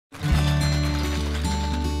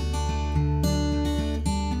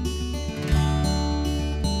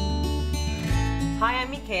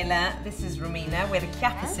Michaela, this is Romina, we're the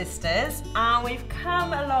Chiappa Sisters, and we've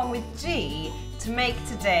come along with G to make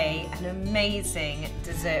today an amazing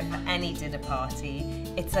dessert for any dinner party.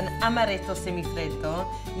 It's an Amaretto Semifreddo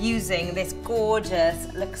using this gorgeous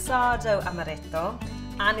Luxardo Amaretto,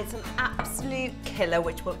 and it's an absolute killer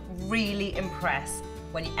which will really impress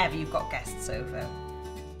whenever you've got guests over.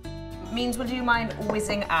 Means, would you mind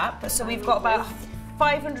whizzing up? So we've got about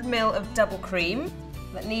 500 ml of double cream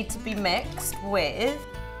that need to be mixed with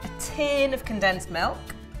a tin of condensed milk.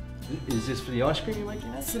 Is this for the ice cream you're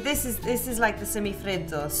making now? So this is like the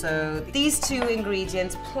semifreddo. So these two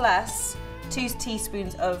ingredients plus 2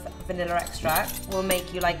 teaspoons of vanilla extract will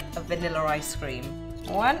make you like a vanilla ice cream.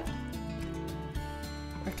 1.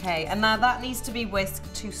 Okay, and now that needs to be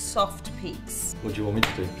whisked to soft peaks. What do you want me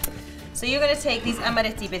to do? So you're going to take these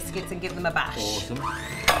amaretti biscuits and give them a bash. Awesome.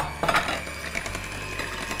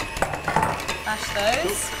 Bash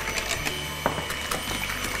those.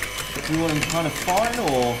 Do you want them kind of fine,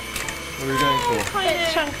 or what are we going for? Kind of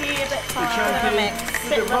chunky, a bit fine. Chunky, mix. a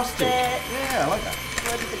bit rustic. Yeah, I like that.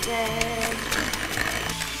 What is it then?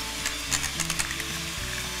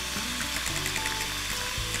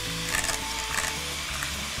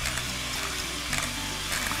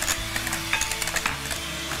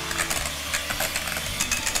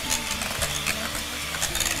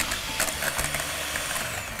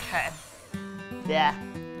 Okay. Yeah,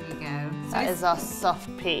 There you go. So that it's is our soft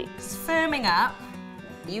peaks. firming up.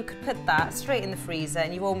 You could put that straight in the freezer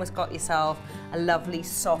and you've almost got yourself a lovely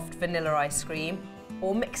soft vanilla ice cream.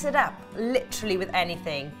 Or mix it up, literally with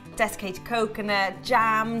anything. Desiccated coconut,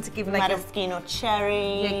 jam to give like Maraschino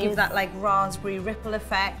cherries. yeah, give that like raspberry ripple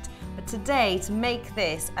effect. But today, to make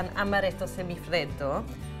this an Amaretto Semifreddo,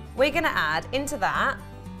 we're gonna add into that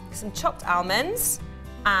some chopped almonds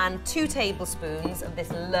and 2 tablespoons of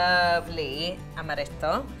this lovely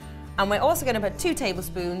amaretto. And we're also going to put 2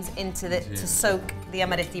 tablespoons into to soak the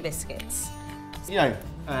amaretti biscuits. You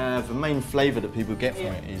know, the main flavour that people get from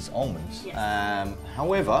it is almonds. Yes.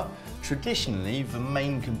 However, traditionally, the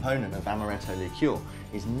main component of amaretto liqueur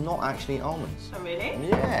is not actually almonds. Oh, really?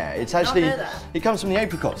 Yeah, it's actually, it comes from the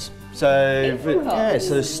apricots. So, yeah,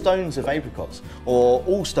 so the stones of apricots, or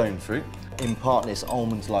all stone fruit, impart this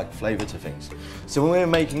almond-like flavour to things. So when we're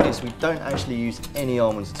making this, we don't actually use any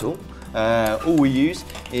almonds at all. All we use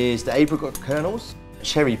is the apricot kernels,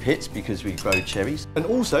 cherry pits because we grow cherries, and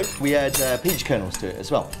also we add peach kernels to it as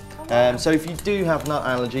well. So if you do have nut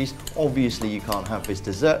allergies, obviously you can't have this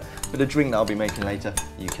dessert, but a drink that I'll be making later,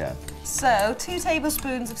 you can. So 2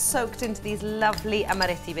 tablespoons of soaked into these lovely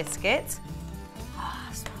amaretti biscuits.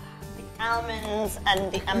 The almonds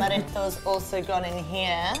and the amaretto's also gone in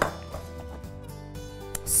here.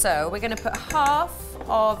 So we're going to put half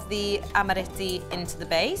of the amaretti into the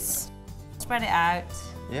base. Spread it out.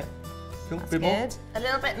 Yeah, cool. That's bit good. more. A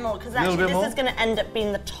little bit more, because actually this is going to end up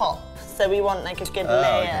being the top, so we want like a good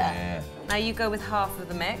layer. Okay, yeah. Now you go with half of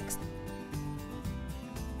the mix.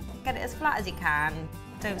 Get it as flat as you can.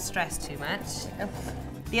 Don't stress too much.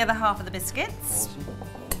 The other half of the biscuits.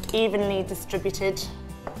 Awesome. Evenly distributed.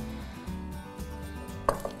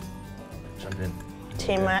 Jump in.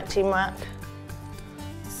 Teamwork, teamwork.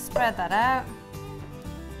 Spread that out.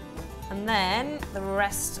 And then the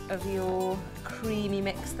rest of your creamy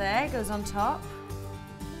mix there goes on top.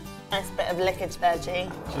 Nice bit of lickage there, G.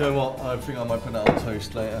 Do you know what? I think I might put that on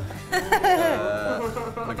toast later.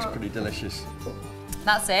 Looks pretty delicious.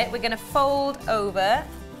 That's it. We're going to fold over.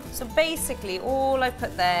 So basically all I've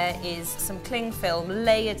put there is some cling film,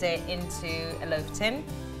 layered it into a loaf tin.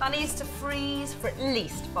 That needs to freeze for at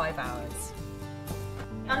least 5 hours.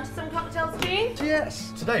 On to some cocktails, G?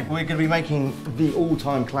 Yes. Today we're going to be making the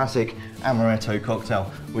all-time classic amaretto cocktail,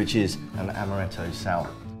 which is an Amaretto Sour.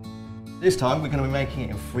 This time we're going to be making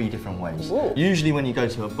it in 3 different ways. Ooh. Usually when you go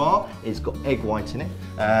to a bar, it's got egg white in it.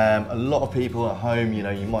 A lot of people at home, you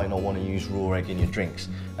know, you might not want to use raw egg in your drinks.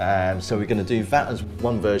 So we're going to do that as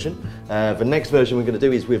one version. The next version we're going to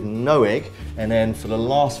do is with no egg. And then for the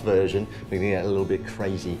last version, we're going to get a little bit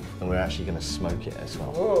crazy and we're actually going to smoke it as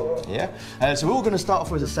well. Ooh. Yeah. So we're all going to start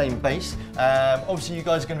off with the same base. Obviously you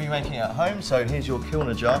guys are going to be making it at home, so here's your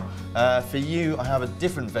Kilner jar. For you, I have a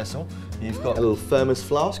different vessel. You've got a little thermos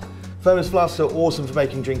flask. Thermos flasks are awesome for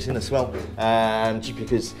making drinks in as well, just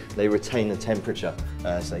because they retain the temperature,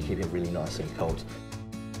 so they keep it really nice and cold.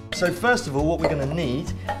 So first of all, what we're going to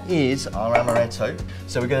need is our amaretto.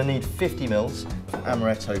 So we're going to need 50 ml of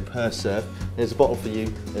amaretto per serve. There's a bottle for you.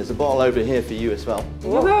 There's a bottle over here for you as well.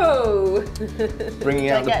 Whoa! Bringing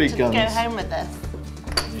out the big guns. Go home with this.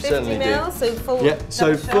 You 50 certainly ml, do. so full. Yeah,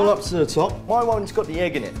 so double fill shot. up to the top. My one's got the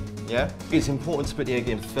egg in it. yeah? It's important to put the egg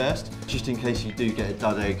in first, just in case you do get a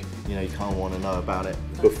dud egg, you know, you can't want to know about it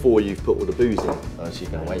before you've put all the booze in, otherwise you're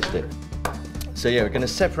going to waste it. So yeah, we're going to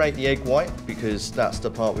separate the egg white because that's the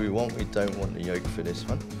part we want. We don't want the yolk for this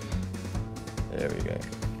one. There we go.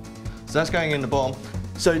 So that's going in the bottom.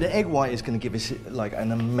 So the egg white is going to give us like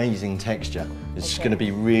an amazing texture. It's going to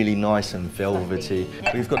be really nice and velvety.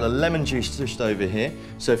 Yep. We've got the lemon juice just over here.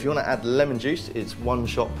 So if you want to add lemon juice, it's 1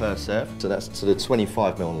 shot per serve. So that's to the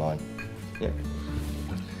 25ml line. Yeah.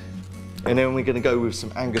 And then we're going to go with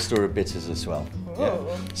some Angostura bitters as well. Yeah.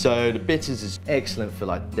 So the bitters is excellent for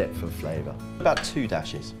like depth of flavour. About 2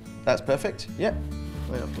 dashes. That's perfect. Yeah.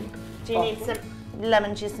 Do you need some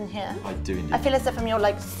lemon juice in here? I do indeed. I feel as if I'm your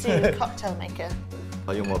like soon cocktail maker.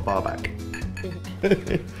 Oh, you're my bar back.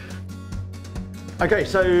 Okay,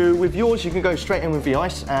 so with yours you can go straight in with the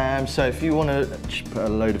ice. So if you want to put a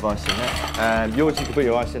load of ice in there, yours you can put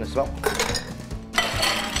your ice in as well.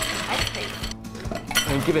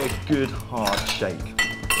 And give it a good hard shake.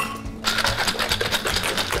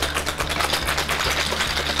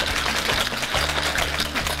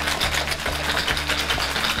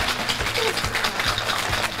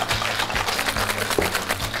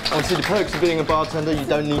 Obviously the perks of being a bartender, you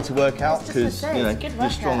don't need to work out because you know, you're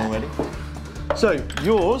strong already. So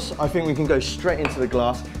yours, I think we can go straight into the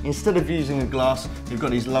glass. Instead of using a glass, we've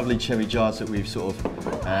got these lovely cherry jars that we've sort of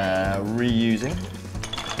reusing.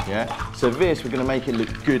 Yeah. So this, we're going to make it look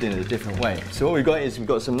good in a different way. So what we've got is we've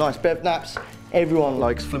got some nice bev naps. Everyone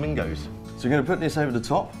likes flamingos. So we're going to put this over the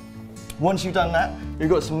top. Once you've done that, we've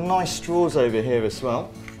got some nice straws over here as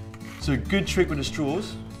well. So a good trick with the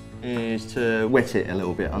straws is to wet it a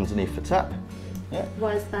little bit underneath the tap. Yeah.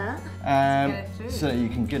 Why is that? So that you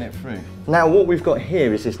can get it through. Now what we've got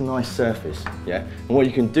here is this nice surface, yeah? And what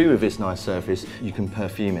you can do with this nice surface, you can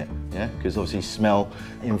perfume it, yeah? Because obviously smell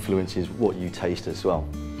influences what you taste as well.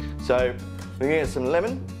 So we're going to get some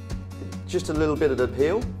lemon, just a little bit of the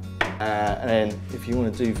peel, and then if you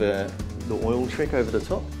want to do the oil trick over the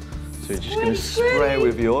top, so you're just going to spray it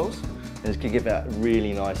with the oils, and it's going to give that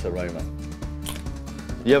really nice aroma.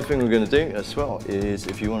 The other thing we're going to do as well is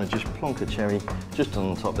if you want to just plonk a cherry just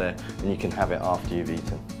on the top there, and you can have it after you've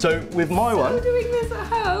eaten. So with my one, I'm doing this at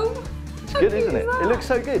home. It's good, isn't it? It looks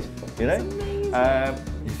so good, you know? It's amazing.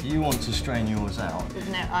 If you want to strain yours out With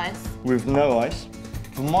no ice. With no ice.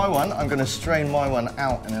 For my one, I'm going to strain my one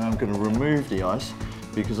out and then I'm going to remove the ice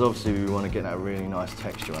because obviously we want to get that really nice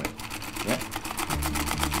texture on it. Yeah.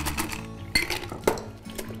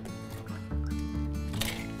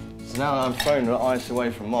 So now that I've thrown the ice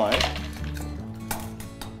away from mine,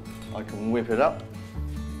 I can whip it up.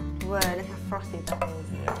 Whoa, look how frothy that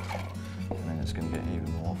is. Yeah. And then it's going to get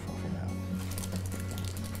even more frothy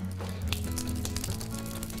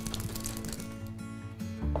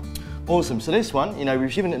now. Awesome, so this one, you know,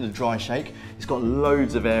 we've given it a dry shake. It's got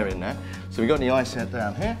loads of air in there. So we've got the ice head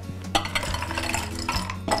down here.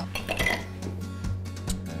 There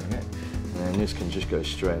we go. And then this can just go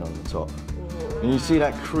straight on the top. And you see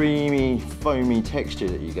that creamy, foamy texture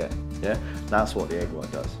that you get, yeah? That's what the egg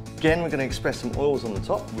white does. Again, we're going to express some oils on the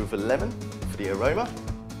top with the lemon for the aroma.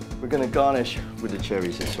 We're going to garnish with the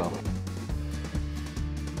cherries as well.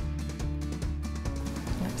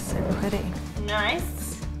 Looks so pretty.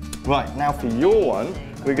 Nice. Right, now for your one,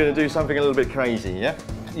 we're going to do something a little bit crazy, yeah?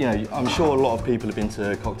 You know, I'm sure a lot of people have been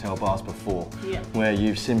to cocktail bars before, where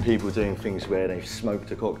you've seen people doing things where they've smoked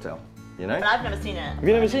a cocktail. You know? But I've never seen it. Have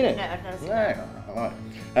you never seen it? No, I've never seen it. All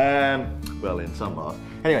right. Well, in some bars.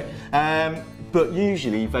 Anyway, but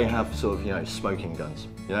usually they have sort of, you know, smoking guns.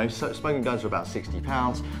 You know, so smoking guns are about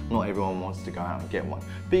 £60. Not everyone wants to go out and get one.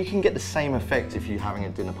 But you can get the same effect if you're having a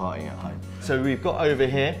dinner party at home. So we've got over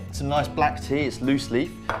here some nice black tea. It's loose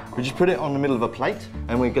leaf. We just put it on the middle of a plate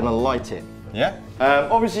and we're going to light it. Yeah?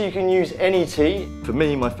 Obviously you can use any tea. For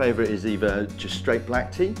me, my favourite is either just straight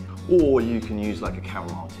black tea, or you can use like a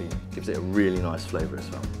chamomile tea. Gives it a really nice flavour as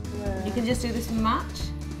well. Yeah. You can just do this with match?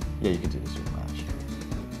 Yeah, you can do this with match.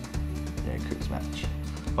 Yeah, cooked match.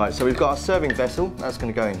 Right, so we've got our serving vessel. That's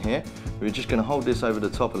going to go in here. We're just going to hold this over the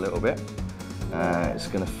top a little bit. It's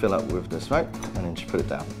going to fill up with the smoke and then just put it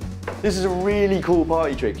down. This is a really cool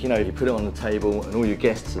party trick. You know, you put it on the table and all your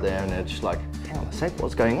guests are there and they're just like, hang on a sec,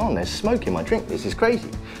 what's going on? There's smoke in my drink. This is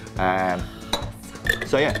crazy.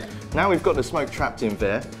 So yeah, now we've got the smoke trapped in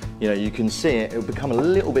there. You know, you can see it, it'll become a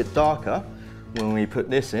little bit darker when we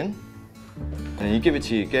put this in. And then you give it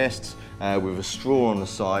to your guests with a straw on the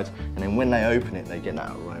side, and then when they open it, they get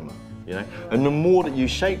that aroma, you know? And the more that you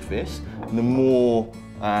shake this, the more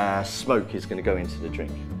smoke is gonna go into the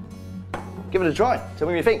drink. Give it a try, tell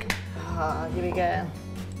me what you think. Ah, here we go.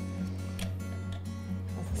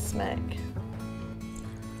 That's the smoke.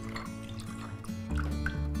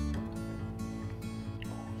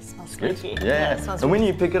 good. smoky. Yeah. It smells And when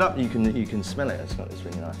really you pick it up, you can smell it. It's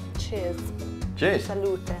really nice. Cheers. Cheers.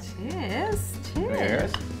 Salute. Cheers.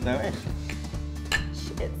 Cheers. No worries.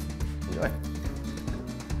 Cheers. Enjoy.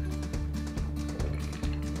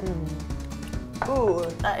 Ooh,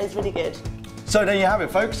 that is really good. So there you have it,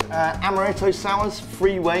 folks. Amaretto Sours,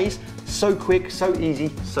 3 ways. So quick, so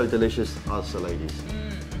easy, so delicious. Us, the ladies.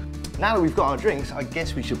 Now that we've got our drinks, I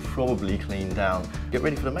guess we should probably clean down. Get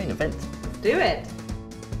ready for the main event. Do it.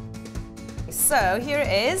 So here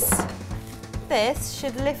it is. This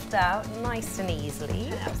should lift out nice and easily.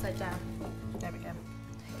 Turn it upside down. There we go.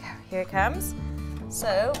 Here it comes.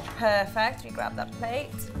 So perfect. We grab that plate,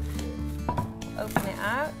 open it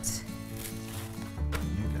out.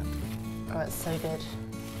 Oh, it's so good.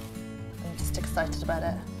 I'm just excited about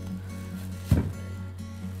it.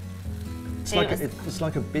 It's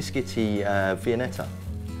like a biscuity Viennetta.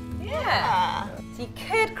 Yeah. So you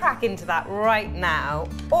could crack into that right now,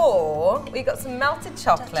 or we got some melted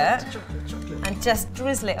chocolate and just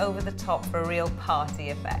drizzle it over the top for a real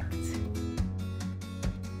party effect. Look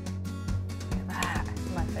at that. It's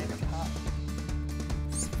my favourite part.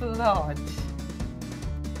 Splodge.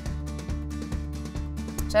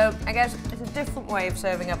 So I guess it's a different way of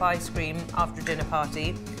serving up ice cream after a dinner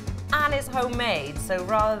party, and it's homemade. So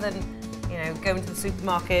rather than, you know, going to the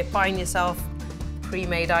supermarket, buying yourself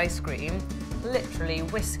pre-made ice cream, literally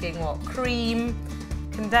whisking what? Cream,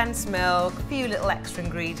 condensed milk, a few little extra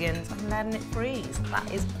ingredients, and letting it freeze. That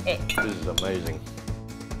is it. This is amazing.